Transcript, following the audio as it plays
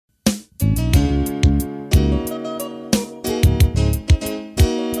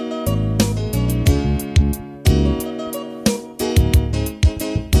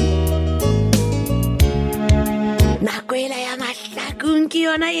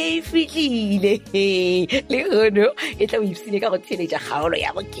yona e fitlile le gono e tla o ipsine ka go theletša kgaolo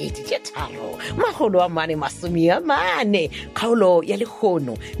ya bokete tše tharo magolo a mane masome a mane kgaolo ya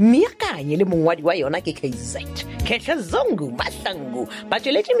lekgono meakanye le mongwadi wa yona ke KZ Khetla Zongu Mahlangu ba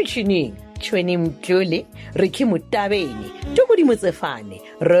tšweletše metšhineng Tšhweni Mtlole Riki Mutabeni Tšokodimo Tsefane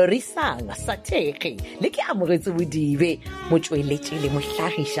Rorisanga Sathege le ke amogetse bodibe motšweletše le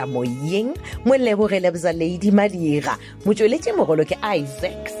mohlagiša moyeng molebogele bza Lady Madira motšweletše mogolo ke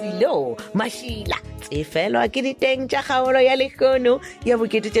Isaac Silo Mashila tsefelwa ke diteng tša kgaolo ya lekgono ya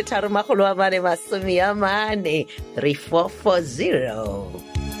bokete tše tharo magolo a mane masome a mane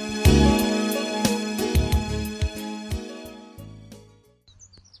 3440.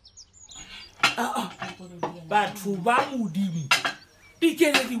 Batho ba modimo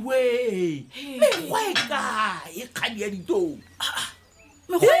Dikeledi we mekgweka e kgadi ya ditong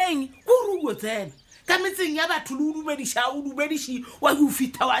mekgweng go ruo tsena ka metseng ya batho le o dumediši wa go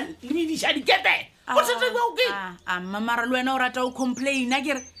fita wa lebediša dikete go tshetse ba o ke mamara le wena o rata o complain a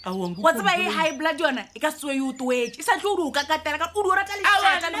kere wa tseba e high blood yona e ka sewe yo twetše e sa tlo o ka katela ka o rata le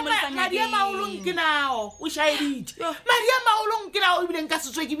tšata le molekanya madi a maolong ke nao o shaeditše madi a maolong ke nao ebile nka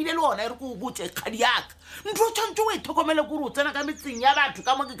setswe ke bile le ona e re ko o botse kgadi yaka ntho o tshwanetse o e thokomele kore o tsena ka metseng ya batho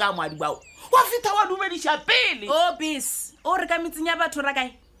ka mo ke ka moadi bao wa feta wa dumediša pele o bis o re ka metseng ya batho ra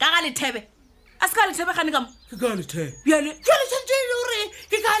kae ka ga Lethebe a se ka Lethebe gane ka mo ke ka Lethebe bjale tshwanetse e le gore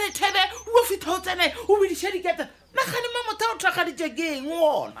ke ka Lethebe o feta o tsene o bediša dikete nagane mamotha o thagaditše keng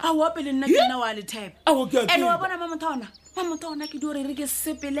ona a wa pele nna ke nna wa Lethebe and ene wa bona mamotha ona ke di gore re ke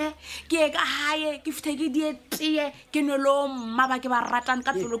sepele ke ye ka hae ke fitha ke die teye ke no lo mma ba ke ba ratang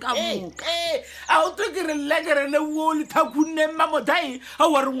ka pelo ka moka a o tlo ke re lekere le wo le thakhunne mamothae a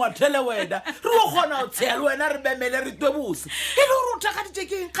wa re ngwathele wena re o kgona o tsheya le wena re bemele re twe bose e le gore o thagaditše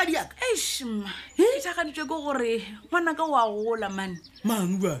keng kgadi yaka eshma ke thagaditše ke gore ngwanaka wa gola mane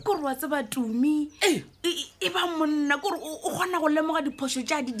mang ba kore wa tseba tumi e ba monna kore o kgona go lemoga diphošo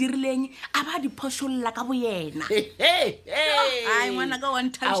tša di dirileng a ba diphošolola ka boyena ai ngwana ka wa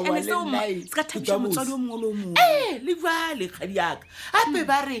nthabiša ene seo se ka thabiša motswadi o mongwe le o mongwe le bale kgadi yaka ape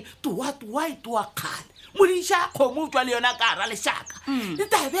ba re toa e toa kgale modiša kgomo o tswa le yona ka ara lešaka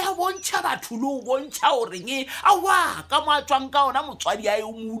ditabe a bontšha batho le o bontšha goreng a wa ka mo a tswang ka ona motswadi a e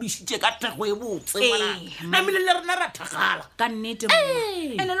o moodišitše ka thego e botse namile le rena ra thagala ka nnete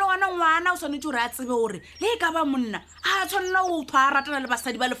ene le gona ngwana o tshwanetse gore a tsebe gore le e ka ba monna a tshwanela go thwa a ratana le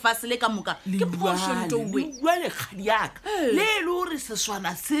basadi ba lefase le ka moka ke pošontowe le kgadi yaka le e le gore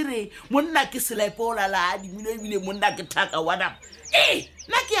seswana se re monna ke selepola la adimile ebile monna ke thaka wanama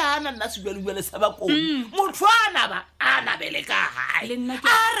nna ke ana nna sebjalebjale sa bakong motho a naba a nabele ka gae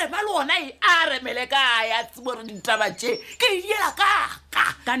a rema le ona a remele ka gae a tsebo re ditaba tše ke di diela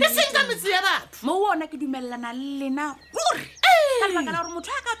kaka e seng ka metse ya batho mo ona ke dumelelana le lena ruri ka lebaka la gore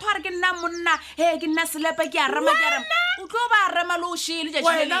motho a ka thware ke nna monna ke nna selepe ke a rema o tlo ba rema le o šele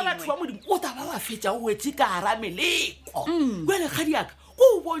wena batho ba modimo o taba wa fetša o wetse ka ara meleko kwele kgadi yaka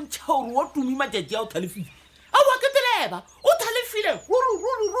o bontšha gore wa tumi matšatši a o thalefile a wa keteleba o thalefile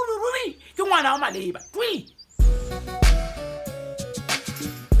ruri ke ngwana wa maleba twi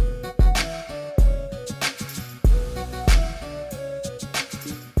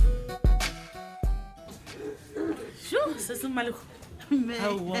se se malego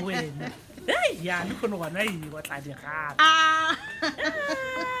aowa wena yana kgone gwana e wa tla di gape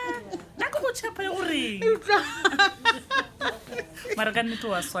nako go tšhepa e goreng mara ka nnete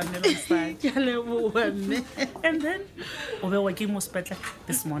wa swanela mosadi and then o be wa ke mo sepetle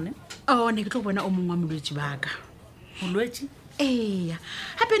this morning ne ke tlo bona o mongwe wa molwetši baka molwetši eya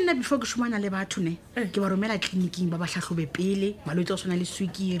gape nna before ke šomana le batho ne ke ba romela tleliniking ba ba tlhatlhobe pele malwetse a tshwana le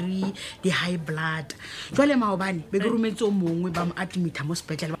swikiri di-high blood jwale maobane be ke rometse o mongwe ba mo admitha mo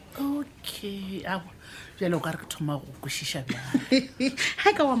sepetlele okay jale o ka re ke thoma go kwešiša bjang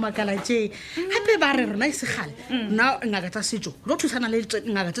ga ka wa makala tše gape ba re rona e segale nna ngaka tsa setšo lo thusana le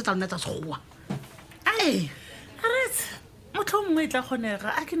ngaka tse tsa lona tsa sekgowa motlho mongwe e tla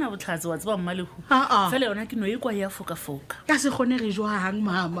kgonega a ke na botlhatse wa tseba mmalego fela yona ke no e kwa ya foka-foka ka se kgonege jwang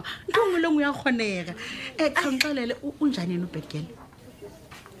mama ntho ngwe le ngwe ya kgonega kgankgalele o njane eno petkele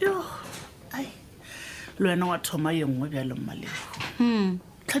yo ai le wena wa thoma ye nngwe bjale mmalego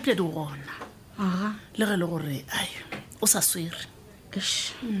tlhapja di gona le ge le gore ai o sa swere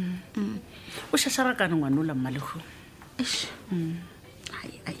o šašarakane ngwane o la mmalego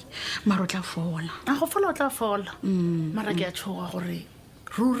ai mara o tla fola a go fola o tla fola mara ke a tshoga gore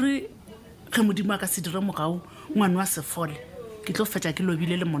ruri ge modimo a ka se dire mogao ngwane wa se fole ke tlo fetša ke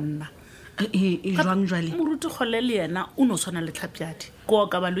lobile le monna jwang jwale moruti kgole le yena o no tshwana le tlhapjadi ko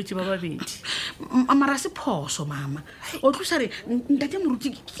ka balwetse ba babedi mara se phoso mama o tlosa re ntate moruti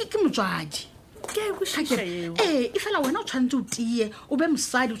ke motswadi ke a ekwešiša eo e fela wena o tshwanetse o tie o be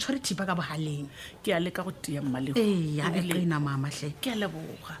mosadi o tshware thipa ka bogaleng ke a leka go tia mmalego ya ena mama hle ke a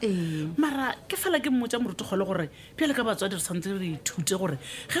leboga mara ke fela ke mmotsa moruti kgole gore pele ka batswadi re santse re ithute gore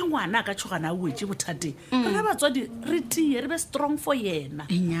ge ngwana a ka tshogana a wetse bothateng rena batswadi re tie re be strong for yena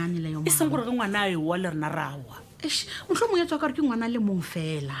enyane leyo e seng gore ge ngwana a ewa le rena rawa motlho mongwe tswa ka gore ke ngwana le mong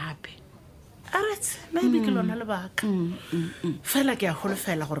fela gape aretse maybe ke lona lebaka fela ke a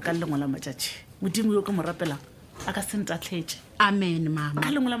golofela gore ka lengwe la matšatši modimo yo ke mo rapelang a ka sentatlhetse amen mama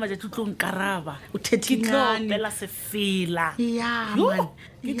ka lengwe la matšatši o tlo nkaraba o thethingane pela sefela ya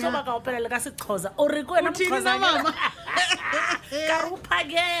ke tlo ba ka opela le ka sexhosa o re ko wena moxhosa mama ka re o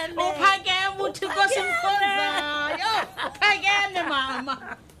phakeme motho ko semkhoza yo phakeme mama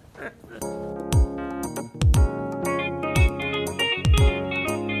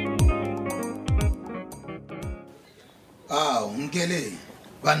Nkele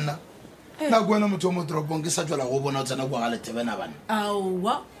banna na kwena motho mo toropong ke sa tswela go bona o tsena kwa ga Lethebe na banna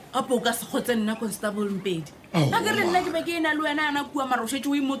aowa gape o ka se kgotse nna Konstabel Mpedi a ke re nna ke be ke ena le wena ana kua mara o šetse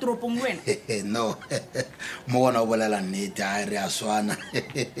o mo toropong wena no mo bona o bolela nnete a re a swana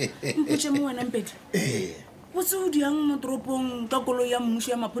mpotse mo wena Mpedi botse o diang mo toropong ka koloi ya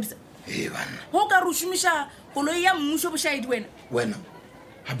mmušo ya maphodisa banna go ka re o šomiša koloi ya mmušo bošaedi wena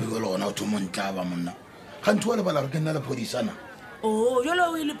gape go le gona o thomo ntla ba monna ga ntho wa lebala gore ke nna lephodisana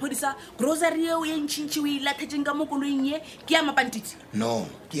jalo o e lephodisa grocery eo e ntšhintšhi o e lathetseng ka mo koloing ye ke ya mapantiti no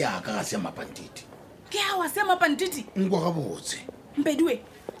ke yaka ga se mapantiti ke ya wa se mapantiti nkwa ga botse Mpedi we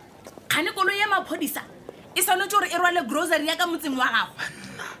kgane koloi ya maphodisa e swanetse gore e rwale grocery ya ka motseng wa gago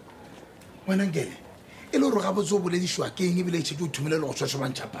wena Nkele e le gore ga botse o boledišwa ke eng ebile e tšhetse o thomile le go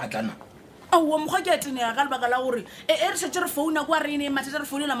tshwashobantšha phatlana aowa mokgwa ke a tenega ka lebaka la gore e re šetse re founa kwa re ne mathata re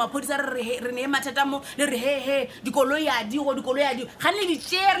founela maphodisa re ne mathata mo le re hehe dikoloi a digo ga ne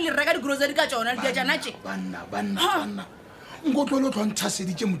ditšere le reka digrosary ka tsona le diajanatše banna nkotlwele o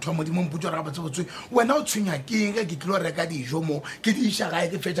tlhontšhaseditše motho wa modimo mpotsa gore ga botsebotswe wena o tshwenya keng ge ke tlile go reka dijo mo ke di iša gae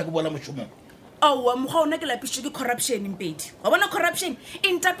ke fetša ke bola mošomong aowa mokgwa ona ke lapišitše ke corruption Mpedi wa bona corruption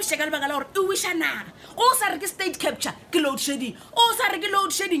e ntapiše ka lebaka la gore e wiša naga o sa re ke state capture ke load shedding o sa re ke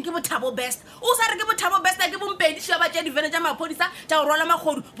load shedding ke bothabo best o sa re ke bothabo best ke bompedi šaba tša divene tša maphodisa tša go rwala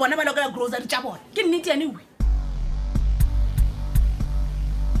magodu bona ba lokela grocery tša bona ke nnete yane we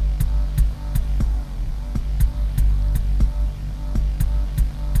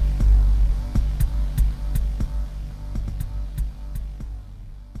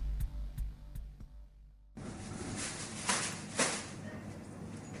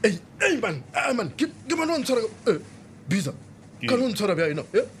man ke mana o ntshwara bisa ka no ntshwara bja ena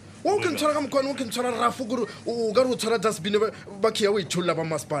wa o ke ntshwara ka mokwane o ke ntshwara rafo kore o ka re o tshwara dustbin ba kea o e tsholola ba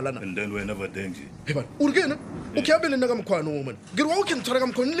masepalana o re ke ena o ke abele nna ka mokwane o man ke re wa o ke ntshwara ka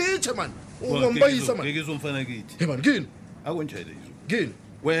mokwane letshe man oampaisa man ke ene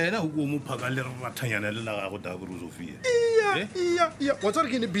wena o go mo phaka le rathanyana le la gago da borosofia iya wa tsare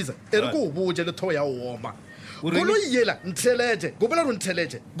ke ne bisa e re ko o botse le thobo ya oma koloi yela ntlhelete gobela ro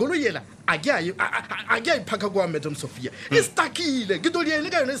ntlhelete koloi yela a ke a iphaka kwa Madam Sophia e stakile ke toli ene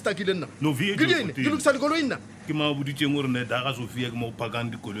ka yona e stakile nna ke lokisa dikoloi nna ke ma boditseng gore ne da ga Sophia ke mo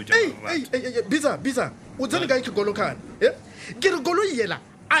phakang dikoloi tša bisa o tsene ka ke kolokana ke re koloi yela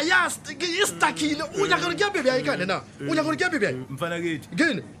aya ke stakile o nya gore ke a bebe a ikane na o nya gore ke a bebe mfana ke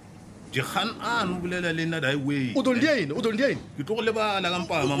dikgan ano bolela le nna highway o dondiaine ke tlo go lebala ka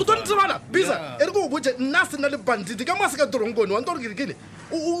mpama o dontsebana bisa e re go botse nna se na le banditi ka mase ka toronkone wa ntore ke kele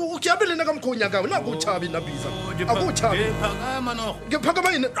o ke abele nna ka mkhonya ka na go tshabi na bisa a go tshabi ke phaka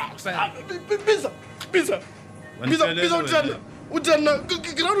ba ine bisa o tsana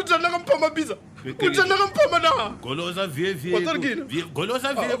ke ra o tsana ka mpama bisa o tsana ka mpama na golosa vie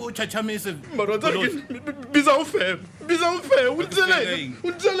o chachamise bisa o fe o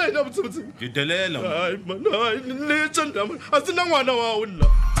tsele na botsotsi ke delela ai man ai le tsana a sina ngwana wa o nna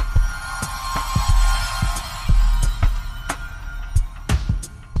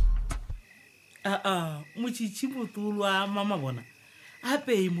mochitši motolo a mama bona a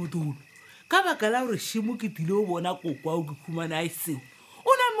pei motolo ka baka la gore šimo ke tile o bona kokwa o ke khumana a seo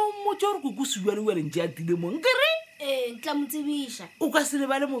o na mo mmotse gore koko sebualeweleng tše a tile mong kere ntla motsebiša o ka se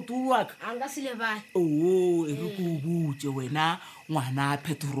lebale motolo wa ka a nka se lebale e re ko o botse wena ngwana a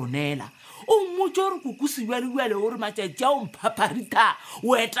Petronela o mmotse gore koko sebualewele gore matšatši a o mphapharita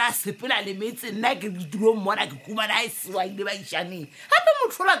o eta sepela le metse nna ke ditulong mona ke khumana a sewa ile ba išaneng gape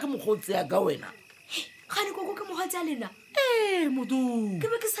motlhola ke mokgotsi ya ka wena gane koko ke mogwatsi a lena modu ke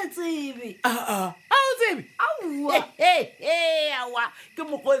be ke sa tsebe a o tsebe awa ke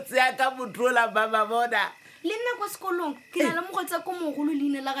mokgotsi ya ka motrola baba bona le nna kwa sekolong ke na le mogotsa ko mogolo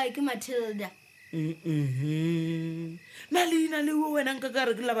leina la gae ke Matilda na leina le wena nka ka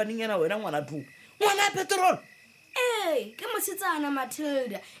re ke labaneng yana wena ngwana tu ngwana petrol ke mosetsana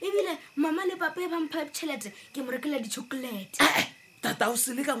Matilda ebile mama le papa ba mpha tšhelete ke mo rekela di-chocolate tata o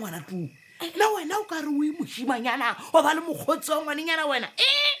se le ka ngwana tu na wena o ka re o e moshimanyana o ba le mokgotsi wa ngwaneng yana wena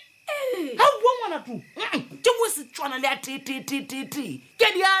ga o bua ngwana tu ke bo se tswana le a tititititi ke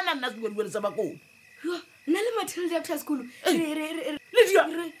diana nna sebuelebele sa bakolo nna le Matilda after school le dia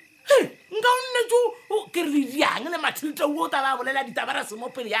nka o nnetso ke re le diang le Matilda o taba bolela ditabara se mo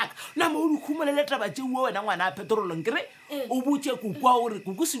pele yaka na mo o dikhumolele taba tse o wena ngwana a petrolong kere o botse kukwa o re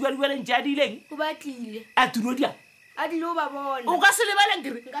kuku sebuelebeleng tse a dileng o batlile a tiro dia a dilo ba bona o ka se lebaleng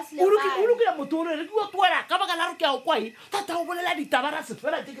kere Nka se lebale. o lokile motho o re ke o tuela ka baka la re ke a o kwae tata o bolela ditabara se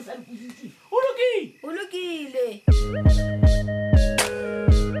fela tse ke sa dikwisitse o lokile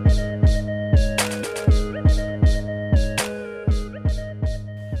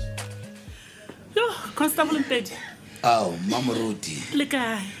Konstabel Mpedi ao mamoruti le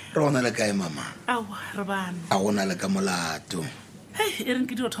kae re gona le kae mama aowa re bano a gona le ka molato hei e reng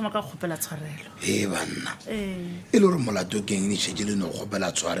ke dio thoma ka kgopela tshwarelo banna e le gore molato ke eng ne šetse le no kgopela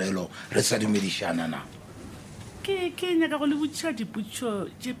tshwarelo re sa dumedišana na ke nyaka go le botšiša diputšo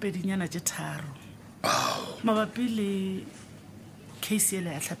tše pedinyana tše tharo mabapi le case ele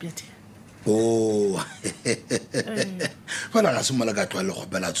ya tlhapiate fela ga se mola ka tloa le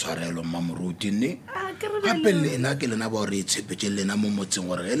kgopela tshwarelo mmamoruti nne gape lena ke lena ba gore e tshepetse lena mo motseng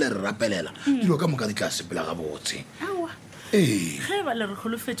gore ge le re rapelela dilo ka moka di tla sepela ga botse ge ba le re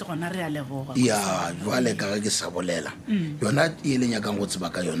golofetse gona re a leboga ya jwale ka ge ke sa bolela yona e le nyakang go tseba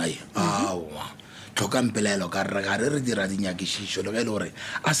ka yona e aowa tlhoka mpelaelo ka re ga re dira dinyakišišo le ge e le gore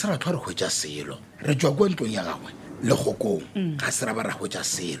a se ratho a re hwetša selo re tswa ko ntlong ya gagwe le kgokong ga se ra ba ra hwetša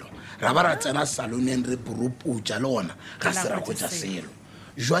selo ra ba ra tsena saloneng re poroputša le gona ga se ra hwetša selo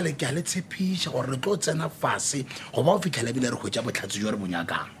jwale ke a le tshepiša gore re tlo tsena fase go ba go fitlhela ebile re hwetša botlhatsi jo re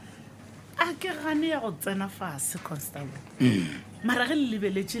bonyakang a ke gane ya go tsena fase constable mara ge le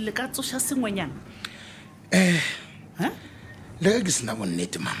lebeletše le ka tsoša sengwenyana le ge ke sena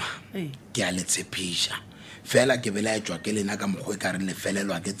bonnete mama ke a le tshepiša fela ke bela etswa ke lena ka mokgwa e ka re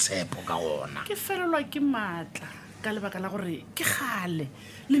lefelelwa ke tshepo ka gona ke felelwa ke maatla ka lebaka la gore ke gale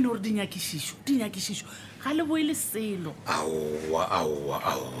le ne gore dinyakišišo ga le boele selo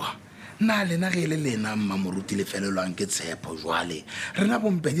aowa na lena ge e le lena mmamoruti lefelelwang ke tshepo jwale rena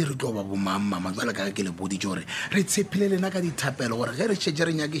bompedi re tlo ba bomammama jwale ka ge ke le boditse gore re tshepile lena ka dithapelo gore ge re šetse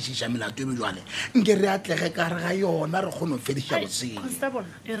re nyakišiša melato eme jwale nke re atlege ka re ga yona re kgone go fediša boseng constable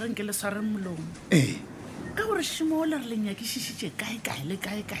e reng ke le sware molomo ka gore šimo o le re le nyakišišitše kae le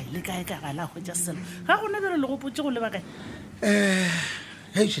kae ga la hwetša selo ga gona bere le gopotse go lebakae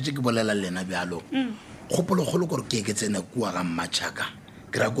ge šetse ke bolela lena bjalo kgopologolo kore ke ke tsene kua ga mmatšhaka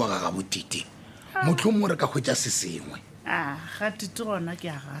ke ra kua ga botite motlho mongwe re ka hwetša se sengwe ga tite gona ke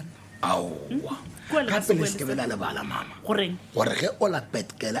a gana aowa gape le seke bela lebala mama goreng gore ge o la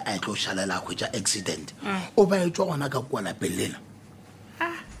petkele a e tlo šalela a hwetša accident o ba etswa gona ka kua lapeng lela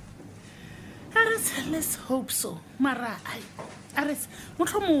let's hope so mara ares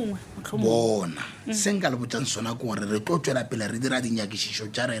motlho mongwe bona se nka le botsang sona ke gore re tlo tswela pele re dira dinyakišišo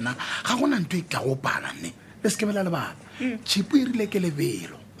tša rena ga gona ntho e tla go pala nne le seke bela lebala tšhipo e rile ke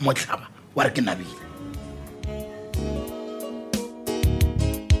lebelo motlhaba wa re ke nabile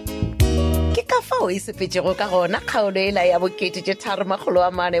ka fao e sepetšego ka gona kgaolo ela ya bokete tše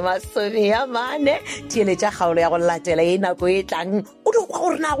 340 theeletša kgaolo ya go latela e nako e tlang o di kwa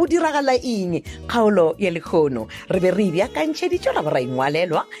gore na go diragala eng kgaolo ya lekgono re be re beakantšheditšo la bora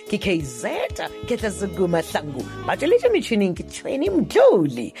ingwalelwa ke kz ketleseguma hlangu ba tšweletše metšhineng ke tšhweni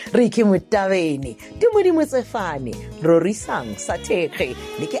mdloli re ke motabene dimodimo tsefane rorisang sa thekge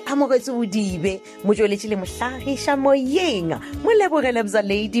le ke amogetse bodibe motšweletše le mohlagiša moyeng molebogele bza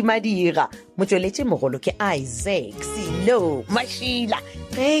lady madira motšweletše mogolo ke Isaac Silo Mashila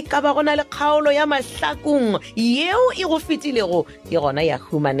ge ka ba gona le kgaolo ya mahlakong yeo e go fetilego ke gona ya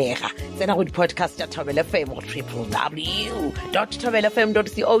humanega tsena go di-podcast ya Thobel FM go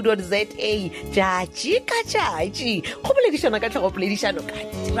www.thobelfm.co.za tšatši ka tšatši go boledišana ka tlhagopoledišano ka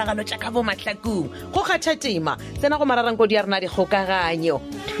ditiragalo tša ka bo mahlakong go kgatha tema tsena go mararanko di a rena dikgokaganyo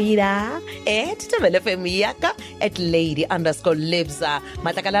Twitter @thobelfm yaka @lady_libza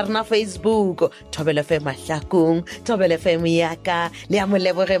matlakala rena Facebook Thobel FM mahlakong Thobel FM yaka le ya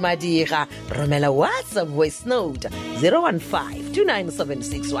moleboge madira romela WhatsApp voice note 015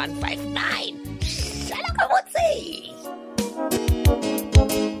 2976159 shala ka botse